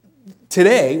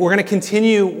Today, we're going to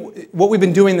continue what we've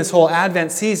been doing this whole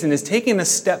Advent season is taking a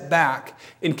step back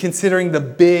in considering the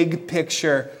big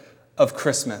picture of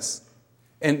Christmas.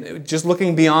 And just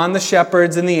looking beyond the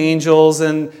shepherds and the angels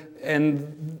and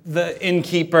the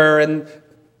innkeeper and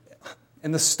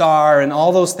the star and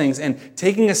all those things, and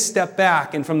taking a step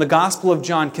back and from the Gospel of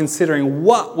John considering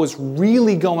what was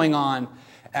really going on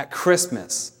at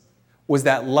Christmas was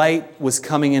that light was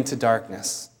coming into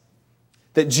darkness.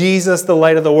 That Jesus, the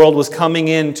light of the world, was coming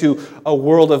into a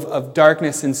world of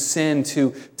darkness and sin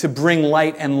to bring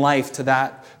light and life to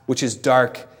that which is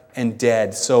dark and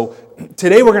dead. So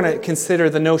today we're going to consider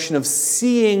the notion of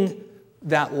seeing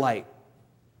that light.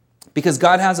 Because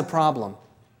God has a problem.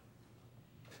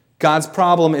 God's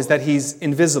problem is that He's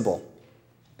invisible.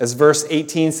 As verse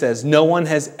 18 says, no one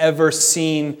has ever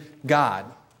seen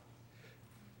God.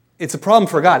 It's a problem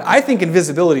for God. I think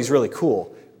invisibility is really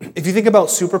cool. If you think about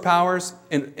superpowers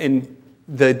and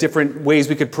the different ways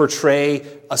we could portray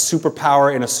a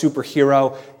superpower in a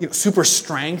superhero, super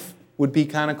strength would be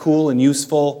kind of cool and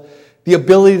useful. The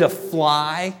ability to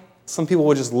fly. Some people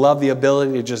would just love the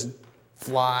ability to just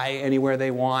fly anywhere they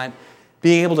want.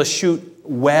 Being able to shoot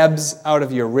webs out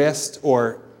of your wrist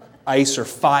or ice or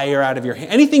fire out of your hand.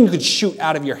 Anything you could shoot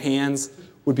out of your hands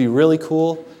would be really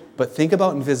cool. But think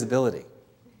about invisibility.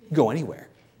 You can go anywhere.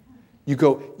 You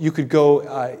could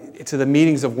go to the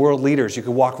meetings of world leaders. You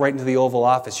could walk right into the Oval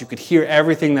Office. You could hear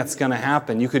everything that's going to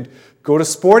happen. You could go to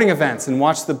sporting events and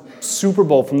watch the Super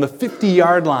Bowl from the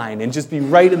 50-yard line and just be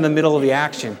right in the middle of the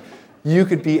action. You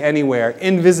could be anywhere.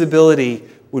 Invisibility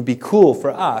would be cool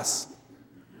for us.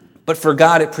 But for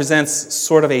God, it presents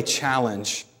sort of a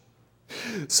challenge.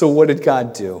 So what did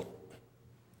God do?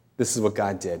 This is what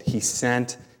God did. He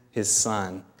sent His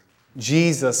Son.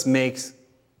 Jesus makes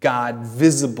God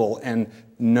visible and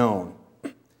known.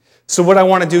 So what I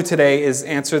want to do today is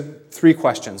answer 3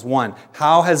 questions. 1,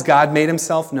 how has God made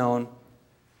Himself known?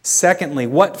 Secondly,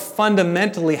 what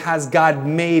fundamentally has God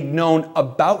made known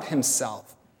about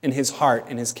Himself in His heart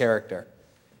and His character?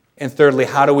 And thirdly,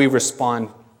 how do we respond?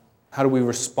 How do we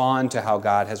respond to how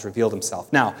God has revealed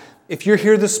Himself? Now, if you're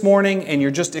here this morning and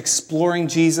you're just exploring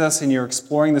Jesus and you're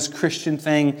exploring this Christian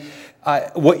thing,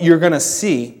 what you're going to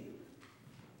see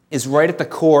is right at the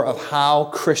core of how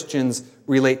Christians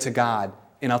relate to God.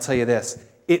 And I'll tell you this,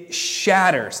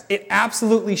 it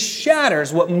absolutely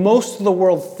shatters what most of the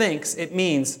world thinks it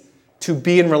means to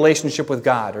be in relationship with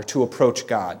God or to approach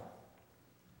God,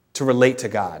 to relate to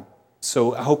God.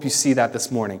 So I hope you see that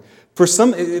this morning. For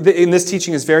some, in this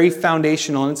teaching is very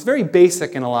foundational and it's very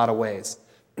basic in a lot of ways.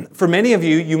 For many of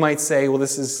you, you might say, well,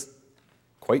 this is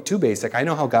quite too basic. I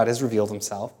know how God has revealed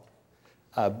Himself.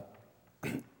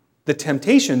 The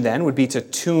temptation then would be to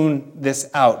tune this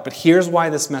out. But here's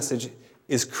why this message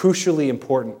is crucially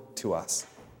important to us.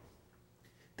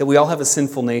 That we all have a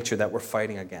sinful nature that we're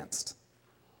fighting against.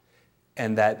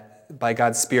 And that by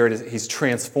God's Spirit, He's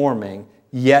transforming,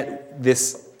 yet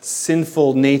this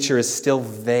sinful nature is still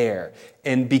there.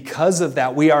 And because of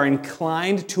that, we are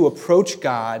inclined to approach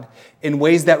God in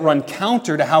ways that run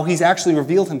counter to how He's actually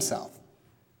revealed Himself.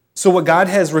 So what God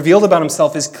has revealed about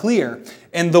Himself is clear,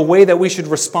 and the way that we should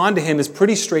respond to Him is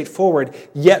pretty straightforward,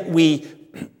 yet we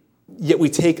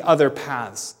take other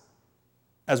paths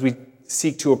as we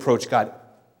seek to approach God.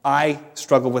 I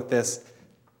struggle with this.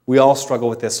 We all struggle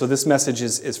with this. So this message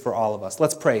is for all of us.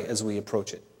 Let's pray as we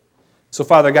approach it. So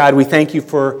Father God, we thank You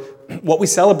for what we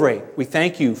celebrate. We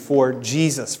thank You for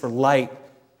Jesus, for light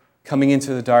coming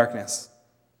into the darkness,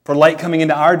 for light coming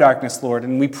into our darkness, Lord.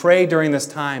 And we pray during this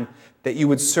time that You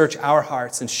would search our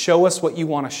hearts and show us what You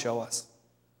want to show us.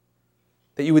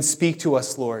 That You would speak to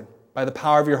us, Lord, by the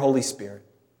power of Your Holy Spirit.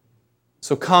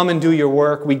 So come and do Your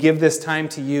work. We give this time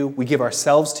to You. We give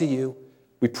ourselves to You.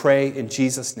 We pray in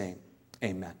Jesus' name.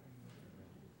 Amen.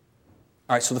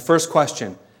 All right, so the first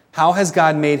question, how has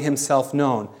God made Himself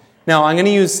known? Now, I'm going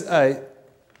to use a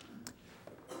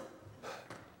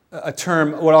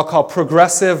term, what I'll call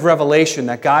progressive revelation,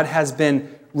 that God has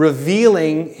been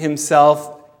revealing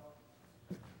Himself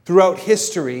throughout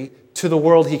history to the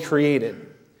world He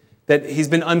created. That He's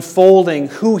been unfolding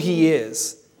who He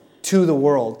is to the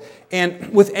world.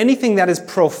 And with anything that is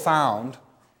profound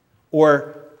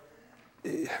or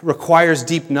requires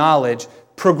deep knowledge,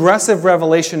 progressive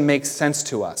revelation makes sense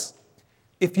to us.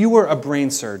 If you were a brain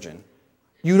surgeon,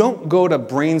 you don't go to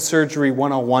brain surgery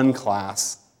 101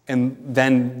 class and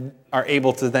then are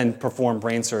able to then perform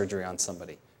brain surgery on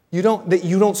somebody. You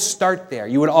don't start there.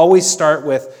 You would always start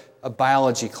with a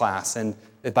biology class and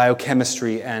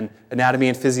biochemistry and anatomy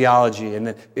and physiology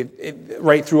and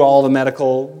right through all the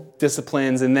medical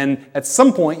disciplines. And then at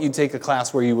some point you'd take a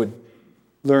class where you would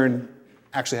learn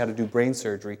actually had to do brain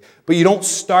surgery. But you don't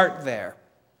start there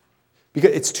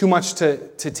because it's too much to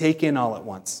take in all at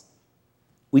once.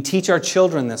 We teach our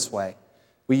children this way.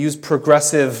 We use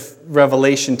progressive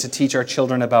revelation to teach our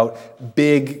children about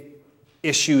big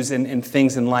issues and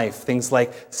things in life, things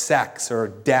like sex or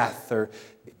death or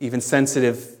even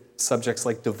sensitive subjects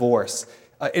like divorce.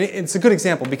 And it's a good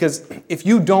example because if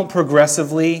you don't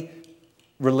progressively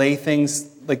relay things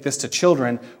like this to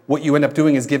children, what you end up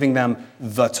doing is giving them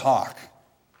the talk,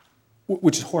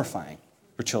 which is horrifying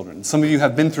for children. Some of you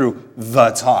have been through the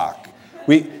talk.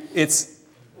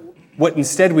 What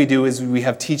instead we do is we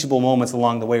have teachable moments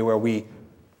along the way where we,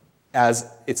 as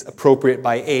it's appropriate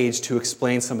by age, to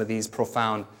explain some of these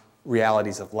profound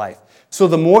realities of life. So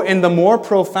the more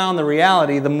profound the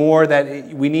reality, the more that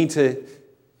we need to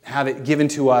have it given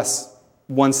to us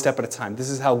one step at a time. This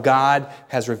is how God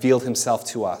has revealed himself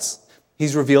to us.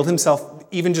 He's revealed himself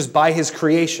even just by his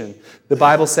creation. The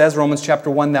Bible says, Romans chapter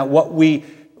 1, that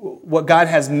what God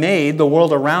has made, the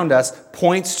world around us,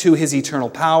 points to his eternal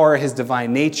power, his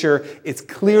divine nature. It's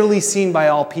clearly seen by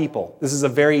all people. This is a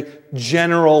very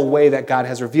general way that God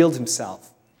has revealed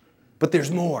himself. But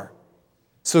there's more.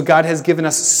 So God has given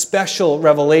us special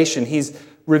revelation. He's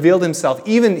revealed himself,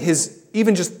 even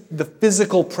just the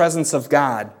physical presence of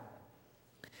God.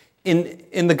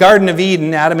 In the Garden of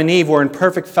Eden, Adam and Eve were in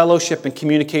perfect fellowship and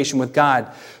communication with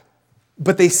God,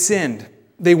 but they sinned.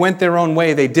 They went their own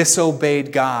way. They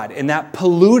disobeyed God, and that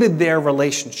polluted their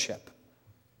relationship.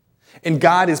 And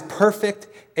God is perfect,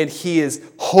 and he is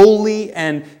holy,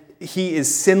 and he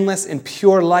is sinless and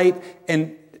pure light,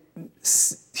 and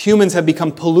humans have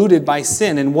become polluted by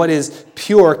sin, and what is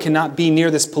pure cannot be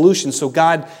near this pollution, so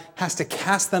God has to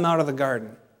cast them out of the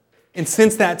garden. And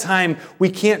since that time, we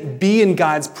can't be in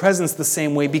God's presence the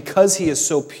same way because he is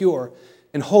so pure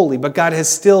and holy. But God has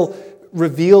still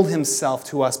revealed himself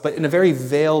to us, but in a very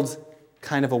veiled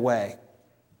kind of a way.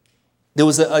 There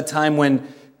was a time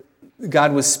when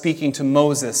God was speaking to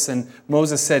Moses, and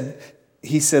Moses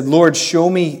said, Lord, show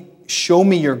me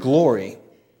your glory.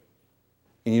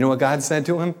 And you know what God said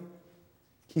to him?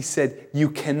 He said, you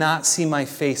cannot see my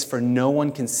face, for no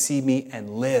one can see me and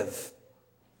live.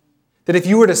 That if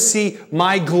you were to see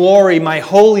my glory, my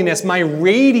holiness, my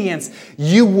radiance,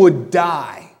 you would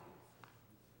die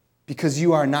because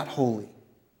you are not holy.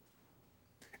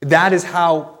 That is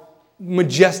how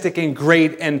majestic and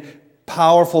great and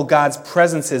powerful God's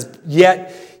presence is.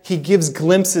 Yet he gives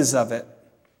glimpses of it.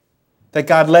 That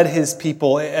God led his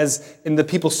people, and the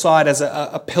people saw it as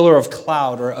a pillar of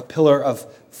cloud or a pillar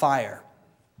of fire.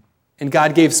 And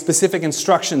God gave specific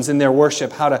instructions in their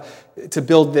worship how to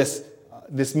build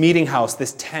this meeting house,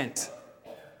 this tent.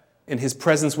 And his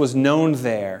presence was known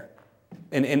there.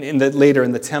 And later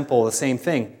in the temple, the same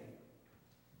thing.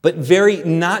 But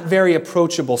not very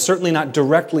approachable, certainly not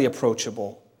directly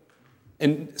approachable.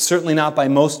 And certainly not by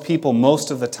most people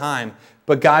most of the time.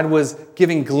 But God was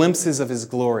giving glimpses of his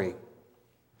glory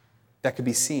that could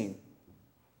be seen.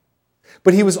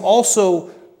 But he was also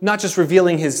not just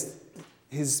revealing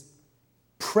his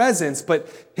presence, but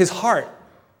his heart.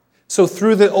 So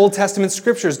through the Old Testament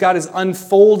scriptures, God is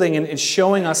unfolding and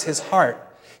showing us his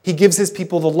heart. He gives his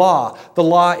people the law. The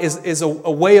law is a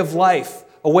way of life,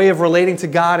 a way of relating to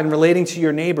God and relating to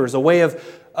your neighbors, a way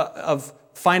of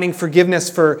finding forgiveness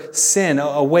for sin,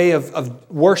 a way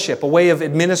of worship, a way of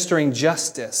administering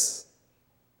justice.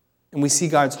 And we see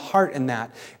God's heart in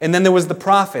that. And then there was the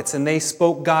prophets, and they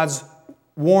spoke God's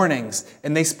warnings,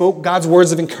 and they spoke God's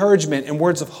words of encouragement and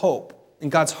words of hope.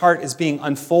 And God's heart is being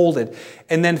unfolded.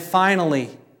 And then finally,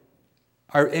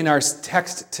 in our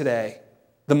text today,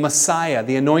 the Messiah,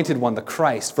 the anointed one, the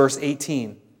Christ, verse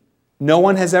 18. No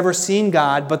one has ever seen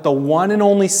God but the one and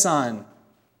only Son,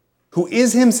 who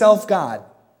is himself God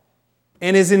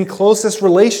and is in closest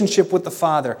relationship with the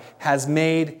Father, has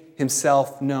made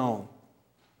himself known.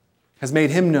 Has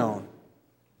made him known.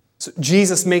 So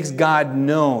Jesus makes God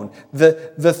known.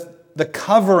 The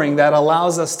covering that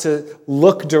allows us to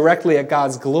look directly at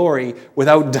God's glory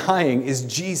without dying is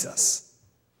Jesus,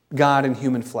 God in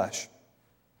human flesh.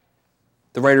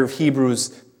 The writer of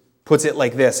Hebrews puts it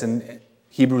like this in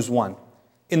Hebrews 1.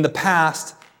 In the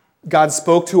past, God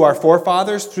spoke to our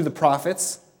forefathers through the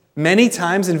prophets many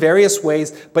times in various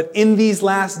ways, but in these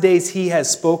last days he has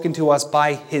spoken to us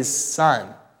by his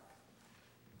Son,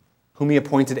 whom he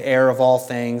appointed heir of all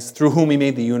things, through whom he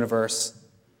made the universe.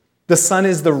 The Son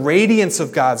is the radiance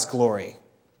of God's glory,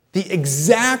 the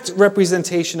exact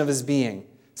representation of his being,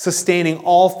 sustaining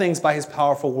all things by his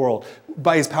powerful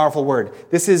word.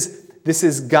 This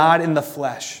is God in the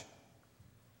flesh.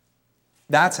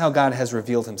 That's how God has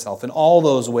revealed himself in all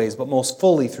those ways, but most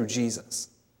fully through Jesus.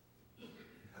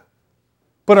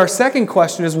 But our second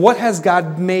question is, what has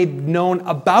God made known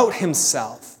about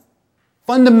himself?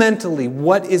 Fundamentally,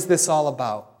 what is this all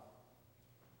about?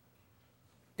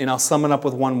 And I'll sum it up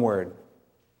with one word: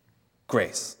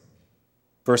 grace.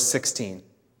 Verse 16.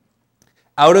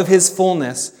 Out of his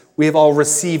fullness we have all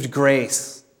received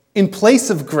grace, in place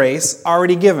of grace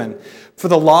already given. For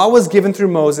the law was given through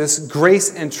Moses,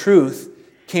 grace and truth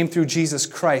came through Jesus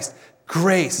Christ.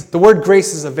 Grace. The word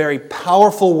grace is a very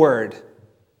powerful word.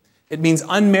 It means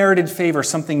unmerited favor,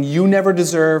 something you never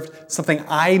deserved, something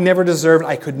I never deserved.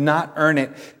 I could not earn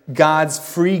it. God's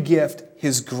free gift,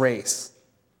 his grace.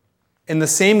 And the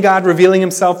same God revealing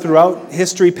himself throughout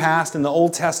history past in the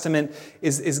Old Testament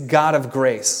is God of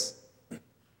grace.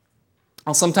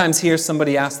 I'll sometimes hear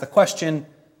somebody ask the question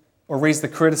or raise the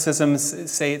criticism,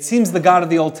 say, it seems the God of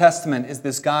the Old Testament is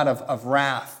this God of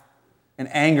wrath and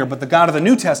anger, but the God of the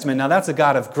New Testament, now that's a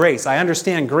God of grace. I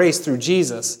understand grace through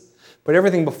Jesus, but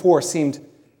everything before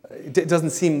it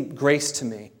doesn't seem grace to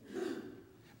me.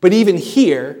 But even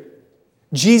here,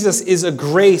 Jesus is a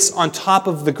grace on top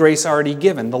of the grace already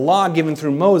given. The law given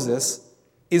through Moses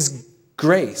is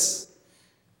grace.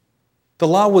 The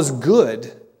law was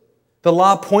good. The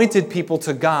law pointed people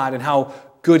to God and how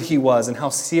good he was and how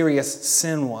serious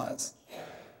sin was.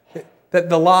 That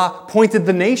the law pointed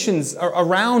the nations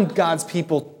around God's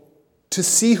people to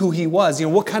see who he was.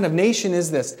 What kind of nation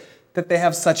is this that they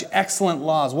have such excellent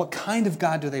laws? What kind of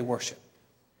God do they worship?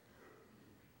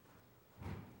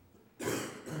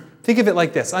 Think of it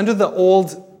like this. Under the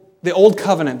old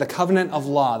covenant, the covenant of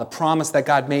law, the promise that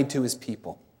God made to his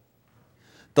people,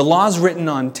 the law is written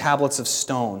on tablets of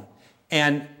stone.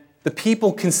 And the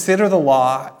people consider the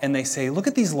law and they say, look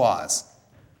at these laws.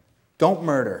 Don't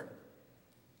murder.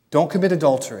 Don't commit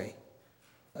adultery.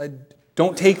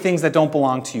 Don't take things that don't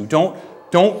belong to you.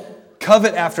 Don't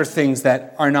covet after things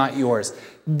that are not yours.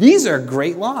 These are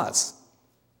great laws.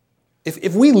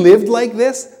 If we lived like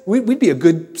this, we'd be a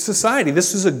good society.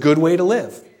 This is a good way to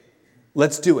live.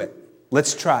 Let's do it.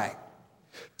 Let's try.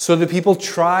 So the people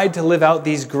tried to live out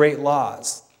these great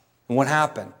laws. And what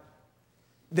happened?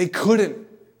 They couldn't.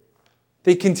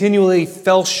 They continually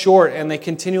fell short and they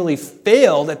continually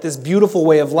failed at this beautiful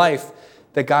way of life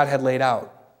that God had laid out.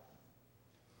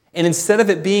 And instead of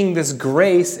it being this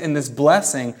grace and this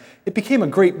blessing, it became a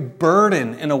great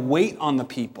burden and a weight on the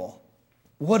people.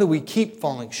 What do we keep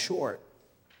falling short?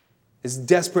 As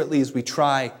desperately as we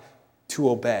try to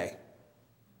obey.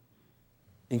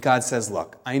 And God says,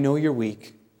 look, I know you're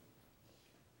weak.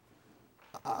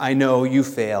 I know you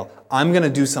fail. I'm going to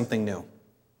do something new.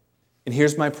 And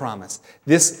here's my promise.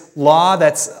 This law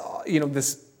that's,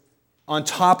 this on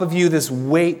top of you, this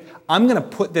weight, I'm going to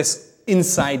put this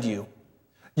inside you.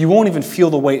 You won't even feel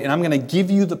the weight, and I'm going to give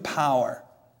you the power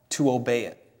to obey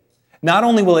it. Not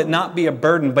only will it not be a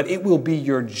burden, but it will be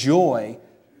your joy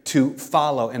to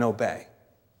follow and obey.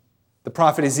 Through the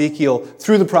prophet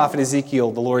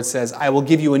Ezekiel, the Lord says, I will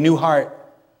give you a new heart.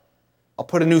 I'll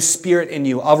put a new spirit in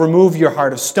you. I'll remove your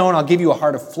heart of stone. I'll give you a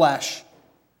heart of flesh.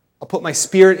 I'll put my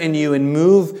spirit in you and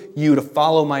move you to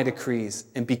follow my decrees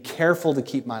and be careful to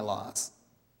keep my laws.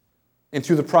 And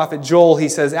through the prophet Joel, he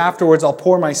says, afterwards I'll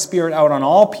pour my spirit out on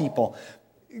all people.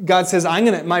 God says,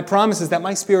 my promise is that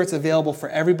my spirit's available for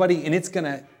everybody and it's going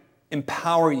to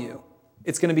empower you.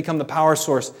 It's going to become the power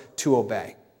source to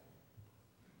obey.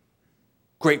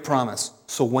 Great promise.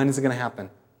 So when is it going to happen?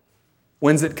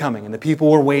 When's it coming? And the people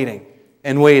were waiting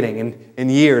and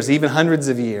years, even hundreds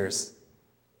of years.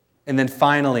 And then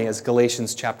finally, as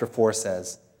Galatians chapter 4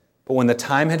 says, but when the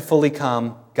time had fully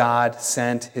come, God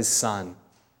sent his Son,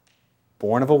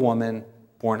 born of a woman,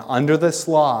 born under this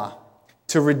law,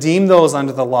 to redeem those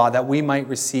under the law that we might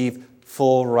receive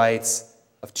full rights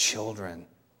of children.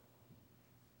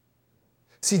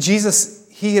 See, Jesus,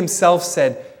 he himself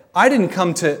said, I didn't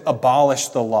come to abolish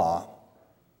the law.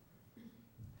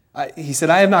 He said,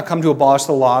 I have not come to abolish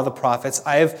the law of the prophets.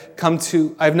 I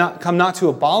have not come to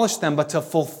abolish them, but to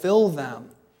fulfill them.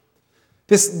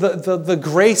 The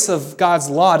grace of God's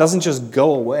law doesn't just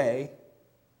go away.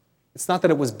 It's not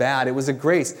that it was bad, it was a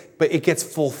grace, but it gets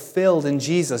fulfilled in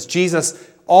Jesus. Jesus,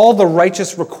 all the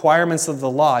righteous requirements of the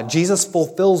law, Jesus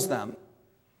fulfills them.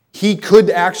 He could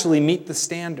actually meet the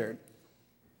standard.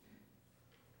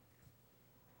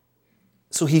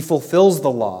 So he fulfills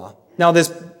the law. Now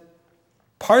there's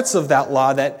parts of that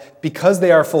law that, because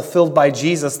they are fulfilled by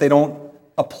Jesus, they don't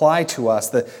apply to us.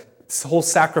 This whole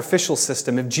sacrificial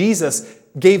system. If Jesus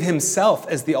gave himself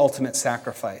as the ultimate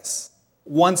sacrifice,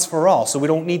 once for all, so we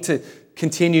don't need to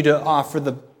continue to offer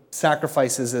the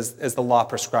sacrifices as the law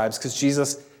prescribes, because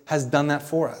Jesus has done that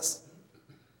for us.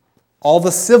 All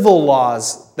the civil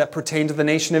laws that pertain to the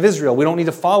nation of Israel, we don't need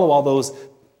to follow all those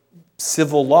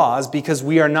civil laws because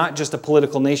we are not just a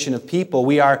political nation of people.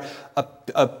 We are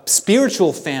a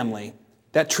spiritual family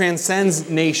that transcends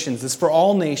nations. It's for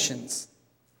all nations.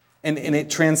 And it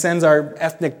transcends our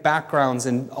ethnic backgrounds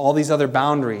and all these other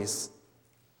boundaries.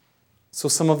 So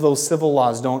some of those civil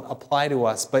laws don't apply to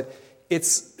us, but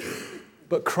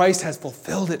Christ has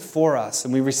fulfilled it for us,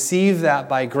 and we receive that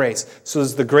by grace. So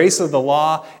there's the grace of the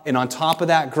law, and on top of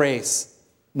that grace,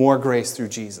 more grace through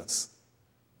Jesus.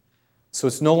 So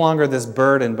it's no longer this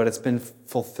burden, but it's been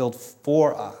fulfilled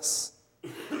for us.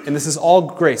 And this is all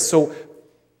grace. So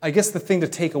I guess the thing to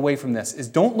take away from this is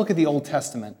don't look at the Old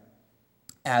Testament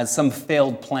as some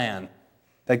failed plan,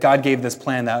 that God gave this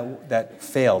plan that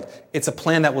failed. It's a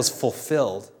plan that was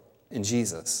fulfilled in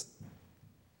Jesus.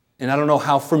 And I don't know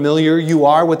how familiar you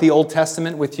are with the Old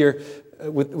Testament, with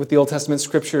the Old Testament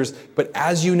scriptures, but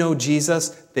as you know Jesus,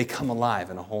 they come alive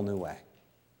in a whole new way.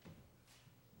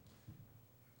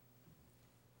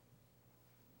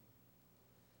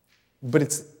 But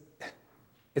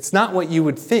it's not what you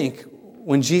would think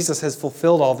when Jesus has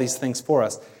fulfilled all these things for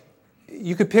us.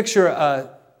 You could picture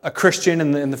a Christian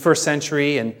in the first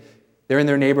century, and they're in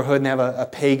their neighborhood, and they have a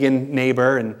pagan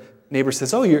neighbor, and the neighbor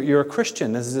says, "Oh, you're a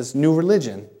Christian. This is this new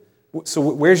religion. So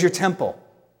where's your temple?"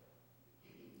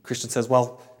 Christian says,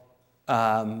 "Well,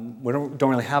 we don't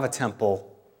really have a temple.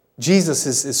 Jesus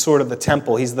is sort of the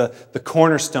temple. He's the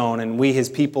cornerstone, and we, his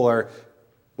people, are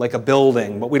like a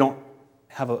building, but we don't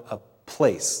have a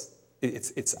place.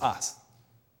 It's us."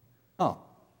 Oh,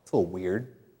 it's a little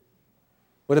weird.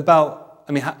 What about,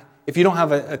 if you don't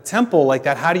have a temple like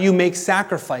that, how do you make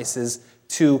sacrifices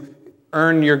to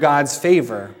earn your God's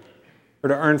favor or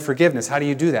to earn forgiveness? How do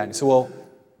you do that? And so, well,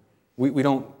 we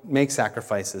don't make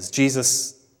sacrifices.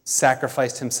 Jesus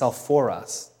sacrificed himself for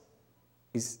us.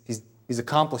 He's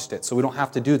accomplished it, so we don't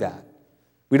have to do that.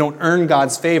 We don't earn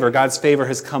God's favor. God's favor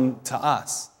has come to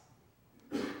us.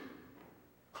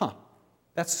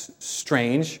 That's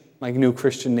strange, my new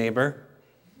Christian neighbor.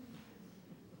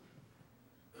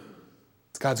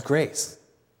 It's God's grace.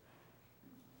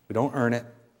 We don't earn it.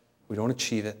 We don't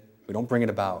achieve it. We don't bring it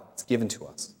about. It's given to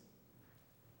us.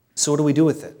 So what do we do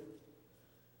with it?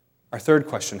 Our third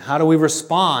question, how do we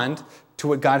respond to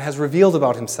what God has revealed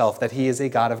about himself, that he is a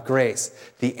God of grace?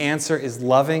 The answer is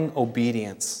loving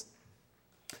obedience.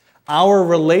 Our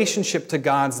relationship to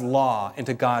God's law and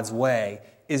to God's way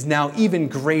is now even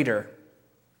greater.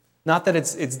 Not that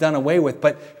it's done away with,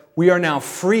 but we are now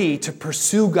free to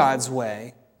pursue God's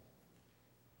way,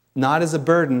 not as a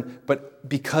burden, but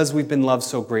because we've been loved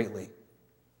so greatly.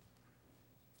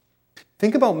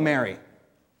 Think about Mary.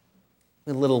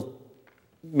 A little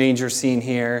manger scene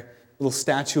here, a little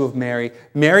statue of Mary.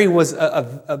 Mary was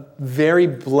a very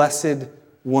blessed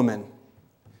woman.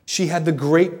 She had the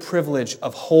great privilege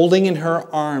of holding in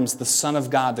her arms the Son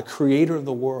of God, the creator of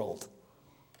the world,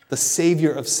 the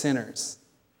Savior of sinners.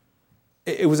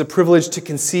 It was a privilege to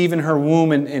conceive in her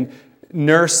womb and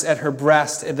nurse at her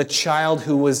breast the child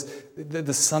who was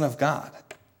the Son of God,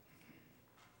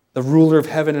 the ruler of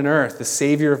heaven and earth, the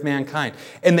Savior of mankind.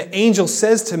 And the angel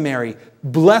says to Mary,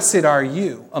 "Blessed are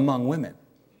you among women."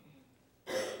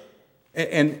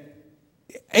 And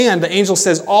the angel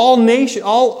says,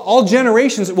 all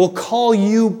generations will call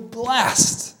you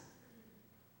blessed.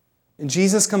 And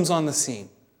Jesus comes on the scene,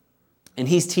 and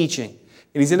he's teaching.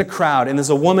 And he's in a crowd, and there's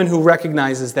a woman who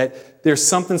recognizes that there's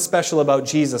something special about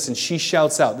Jesus, and she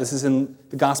shouts out. This is in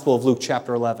the Gospel of Luke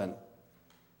chapter 11.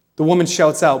 The woman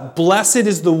shouts out, "Blessed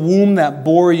is the womb that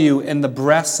bore you and the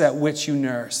breasts at which you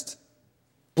nursed."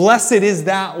 Blessed is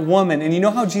that woman. And you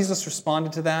know how Jesus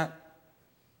responded to that?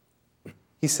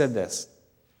 He said this,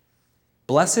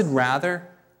 "Blessed rather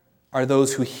are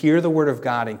those who hear the word of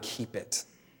God and keep it."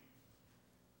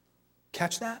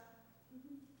 Catch that?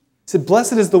 He said,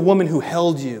 "Blessed is the woman who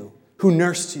held you, who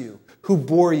nursed you, who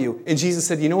bore you." And Jesus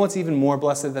said, you know what's even more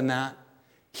blessed than that?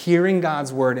 Hearing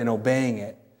God's word and obeying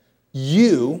it.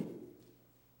 You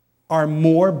are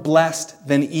more blessed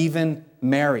than even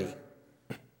Mary.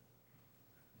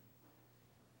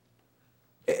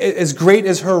 As great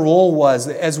as her role was,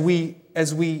 as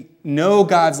we know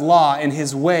God's law and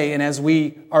his way, and as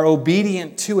we are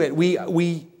obedient to it,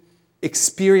 we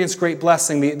experience great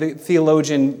blessing. The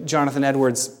theologian Jonathan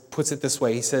Edwards puts it this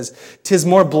way. He says, "'Tis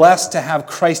more blessed to have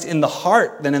Christ in the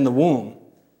heart than in the womb.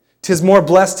 'Tis more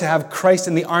blessed to have Christ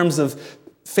in the arms of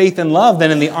faith and love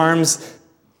than in the arms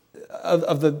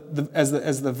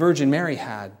as the Virgin Mary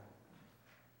had."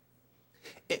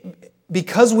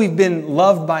 Because we've been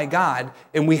loved by God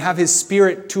and we have his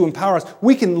Spirit to empower us,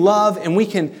 we can love and we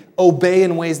can obey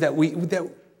in ways that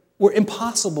were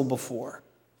impossible before,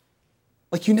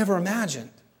 like you never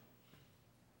imagined.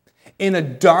 In a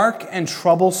dark and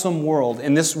troublesome world,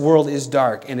 and this world is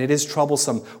dark and it is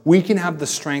troublesome, we can have the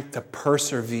strength to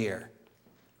persevere,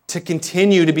 to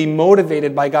continue to be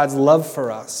motivated by God's love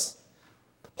for us.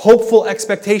 Hopeful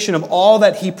expectation of all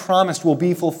that He promised will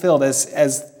be fulfilled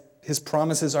as His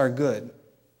promises are good.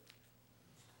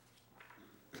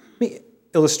 Let me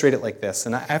illustrate it like this,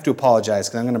 and I have to apologize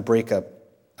because I'm going to break a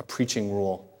preaching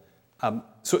rule.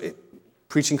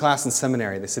 Preaching class in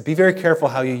seminary, they said, be very careful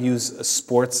how you use a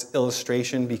sports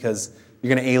illustration because you're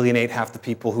going to alienate half the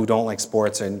people who don't like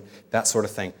sports and that sort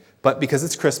of thing. But because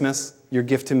it's Christmas, your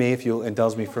gift to me, if you'll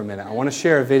indulge me for a minute, I want to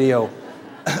share a video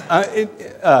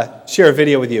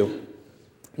with you.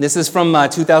 This is from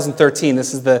 2013.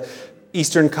 This is the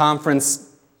Eastern Conference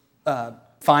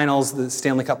Finals, the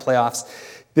Stanley Cup playoffs.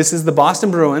 This is the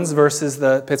Boston Bruins versus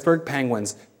the Pittsburgh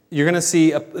Penguins. You're going to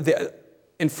see,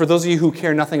 and for those of you who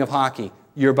care nothing of hockey,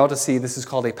 you're about to see this is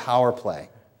called a power play.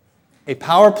 A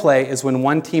power play is when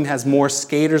one team has more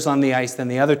skaters on the ice than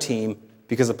the other team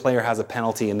because a player has a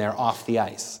penalty and they're off the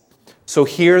ice. So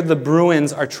here the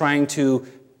Bruins are trying to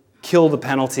kill the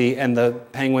penalty, and the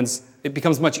Penguins, it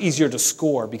becomes much easier to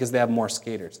score because they have more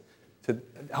skaters. So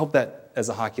I hope that as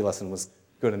a hockey lesson was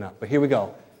good enough. But here we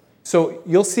go. So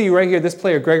you'll see right here, this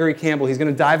player, Gregory Campbell, he's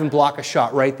going to dive and block a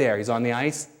shot right there. He's on the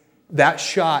ice. That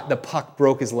shot, the puck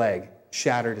broke his leg,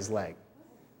 shattered his leg.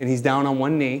 And he's down on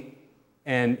one knee,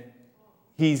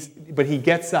 but he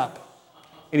gets up,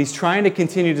 and he's trying to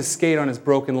continue to skate on his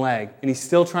broken leg, and he's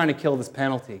still trying to kill this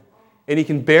penalty. And he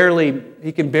can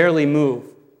barely move.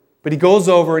 But he goes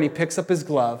over and he picks up his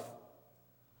glove,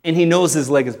 and he knows his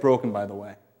leg is broken, by the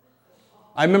way.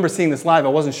 I remember seeing this live. I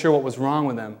wasn't sure what was wrong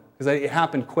with him, because it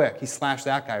happened quick. He slashed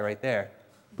that guy right there.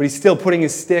 But he's still putting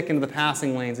his stick into the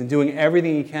passing lanes and doing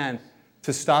everything he can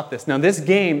to stop this. Now, this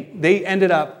game,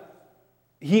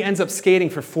 he ends up skating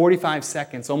for 45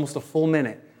 seconds, almost a full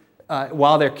minute,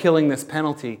 while they're killing this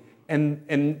penalty.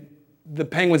 And the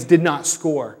Penguins did not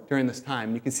score during this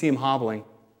time. You can see him hobbling.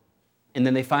 And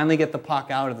then they finally get the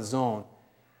puck out of the zone.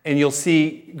 And you'll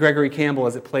see Gregory Campbell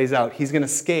as it plays out. He's going to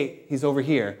skate. He's over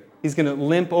here. He's going to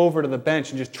limp over to the bench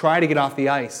and just try to get off the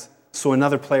ice so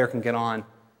another player can get on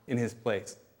in his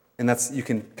place. And you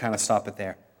can kind of stop it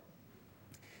there.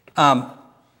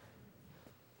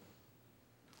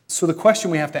 So the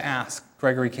question we have to ask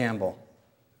Gregory Campbell,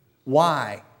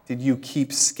 why did you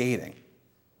keep skating?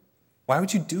 Why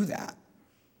would you do that?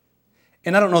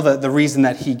 And I don't know the reason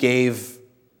that he gave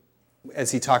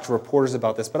as he talked to reporters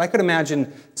about this, but I could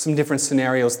imagine some different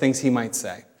scenarios, things he might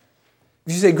say.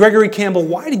 If you say, Gregory Campbell,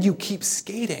 why did you keep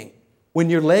skating when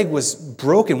your leg was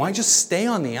broken? Why just stay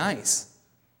on the ice?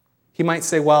 He might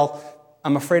say, well,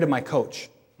 I'm afraid of my coach.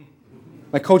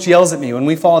 My coach yells at me. When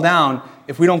we fall down,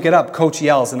 if we don't get up, coach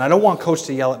yells, and I don't want coach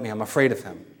to yell at me. I'm afraid of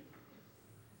him.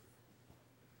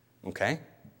 Okay?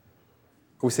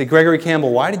 Or we say, Gregory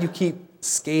Campbell, why did you keep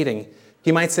skating?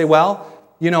 He might say, well,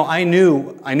 I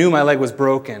knew my leg was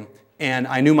broken, and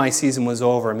I knew my season was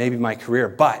over, maybe my career,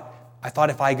 but I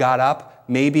thought if I got up,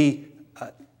 maybe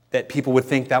that people would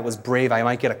think that was brave. I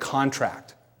might get a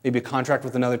contract, maybe a contract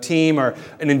with another team or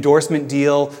an endorsement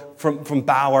deal from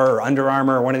Bauer or Under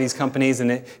Armour or one of these companies,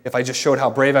 and if I just showed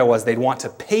how brave I was, they'd want to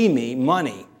pay me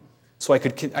money so I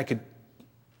could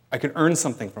earn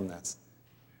something from this.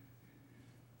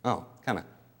 Oh, kind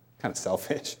of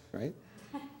selfish, right?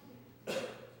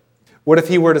 What if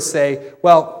he were to say,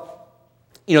 well,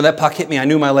 that puck hit me, I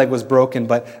knew my leg was broken,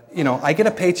 but, I get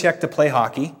a paycheck to play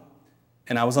hockey,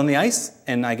 and I was on the ice,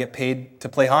 and I get paid to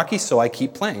play hockey, so I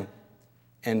keep playing.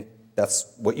 And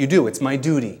that's what you do. It's my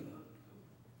duty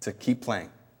to keep playing.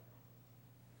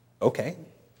 Okay,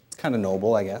 it's kind of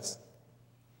noble, I guess.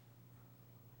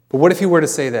 But what if he were to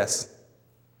say this?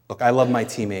 Look, I love my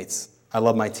teammates. I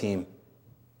love my team.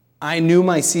 I knew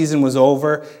my season was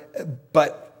over,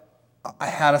 but I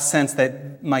had a sense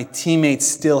that my teammates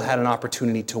still had an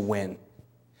opportunity to win.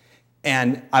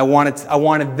 And I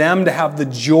wanted them to have the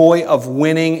joy of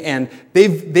winning, and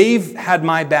they've had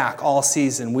my back all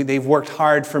season. They've worked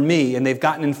hard for me, and they've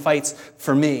gotten in fights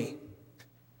for me.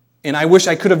 And I wish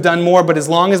I could have done more, but as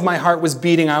long as my heart was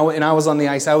beating and I was on the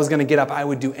ice, I was going to get up. I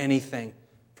would do anything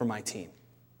for my team.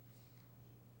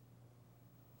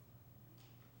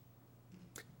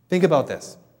 Think about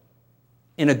this.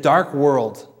 In a dark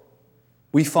world,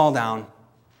 we fall down,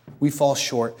 we fall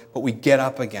short, but we get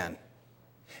up again.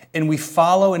 And we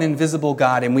follow an invisible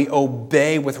God, and we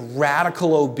obey with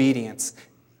radical obedience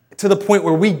to the point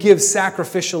where we give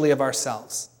sacrificially of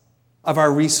ourselves, of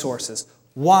our resources.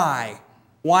 Why?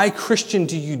 Why, Christian,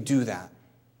 do you do that?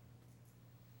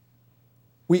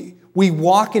 We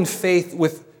walk in faith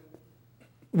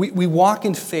we walk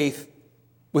in faith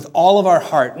with all of our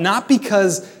heart, not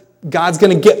because God's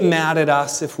going to get mad at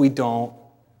us if we don't,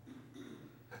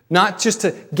 not just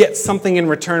to get something in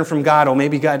return from God. Oh,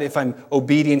 maybe God, if I'm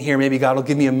obedient here, maybe God will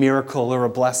give me a miracle or a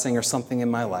blessing or something in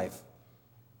my life.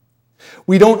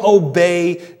 We don't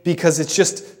obey because that's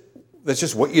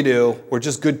just what you do. We're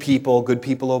just good people. Good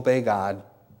people obey God.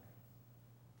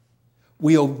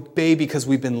 We obey because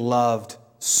we've been loved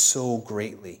so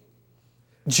greatly.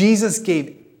 Jesus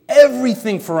gave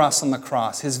everything for us on the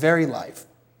cross, his very life.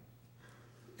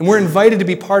 And we're invited to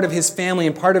be part of his family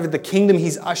and part of the kingdom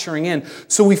he's ushering in.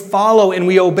 So we follow and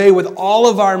we obey with all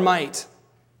of our might,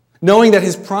 knowing that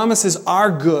his promises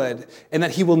are good and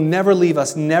that he will never leave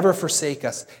us, never forsake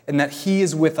us, and that he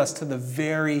is with us to the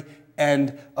very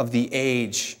end of the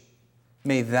age.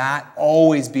 May that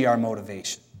always be our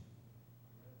motivation.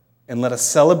 And let us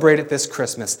celebrate it this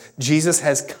Christmas. Jesus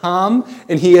has come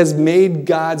and he has made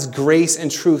God's grace and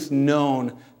truth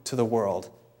known to the world.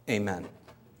 Amen.